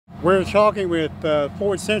We're talking with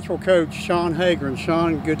Floyd Central coach Sean Hager. And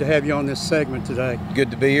Sean, good to have you on this segment today.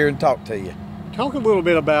 Good to be here and talk to you. Talk a little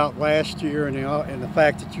bit about last year and the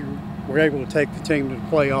fact that you were able to take the team to the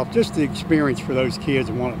playoff, just the experience for those kids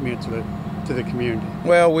and what it meant to the community.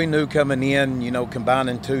 Well, we knew coming in,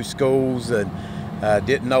 combining two schools, and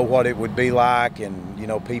didn't know what it would be like. And,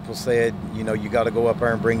 people said, you got to go up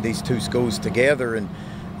there and bring these two schools together. And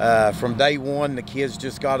from day one, the kids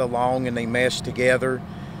just got along and they meshed together.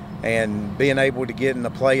 And being able to get in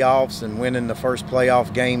the playoffs and winning the first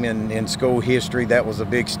playoff game in school history, that was a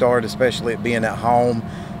big start, especially it being at home.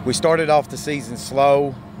 We started off the season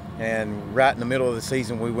slow, and right in the middle of the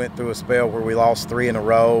season we went through a spell where we lost 3 in a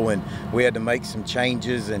row, and we had to make some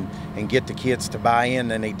changes and get the kids to buy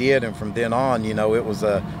in, and they did. And from then on, it was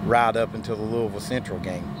a ride up until the Louisville Central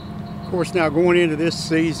game. Of course, now going into this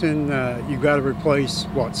season, you've got to replace,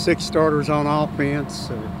 6 starters on offense?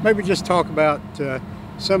 So maybe just talk about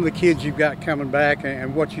some of the kids you've got coming back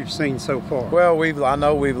and what you've seen so far. Well, I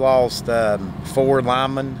know we've lost 4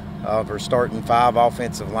 linemen of our starting 5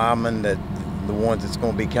 offensive linemen. That the ones that's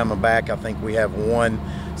going to be coming back, I think we have 1.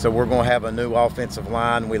 So we're going to have a new offensive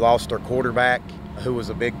line. We lost our quarterback, who was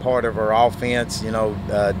a big part of our offense.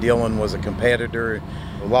 Dylan was a competitor.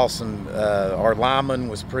 We lost some. Our lineman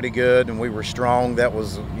was pretty good, and we were strong. That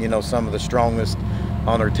was, some of the strongest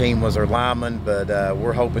on our team was our lineman. But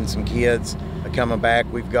we're hoping some kids coming back.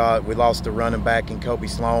 We lost the running back in Kobe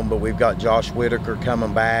Sloan, but we've got Josh Whitaker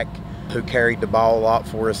coming back, who carried the ball a lot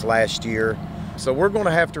for us last year. So we're going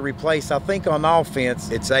to have to replace, I think on offense,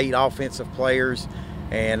 it's 8 offensive players,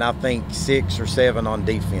 and I think 6 or 7 on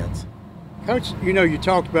defense. Coach, you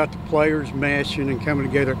talked about the players meshing and coming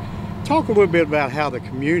together. Talk a little bit about how the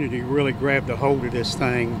community really grabbed a hold of this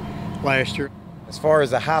thing last year. As far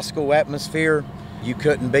as the high school atmosphere, you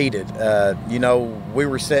couldn't beat it. We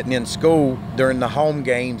were sitting in school during the home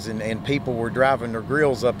games, and people were driving their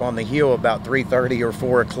grills up on the hill about 3:30 or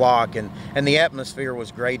 4 o'clock, and the atmosphere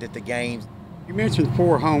was great at the games. You mentioned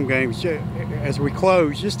 4 home games. As we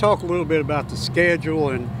close, just talk a little bit about the schedule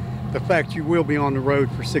and the fact you will be on the road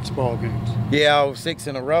for 6 ball games. Yeah, 6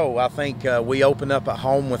 in a row. I think we open up at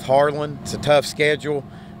home with Harlan. It's a tough schedule.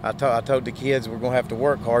 I told the kids we're going to have to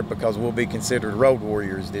work hard because we'll be considered road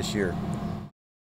warriors this year.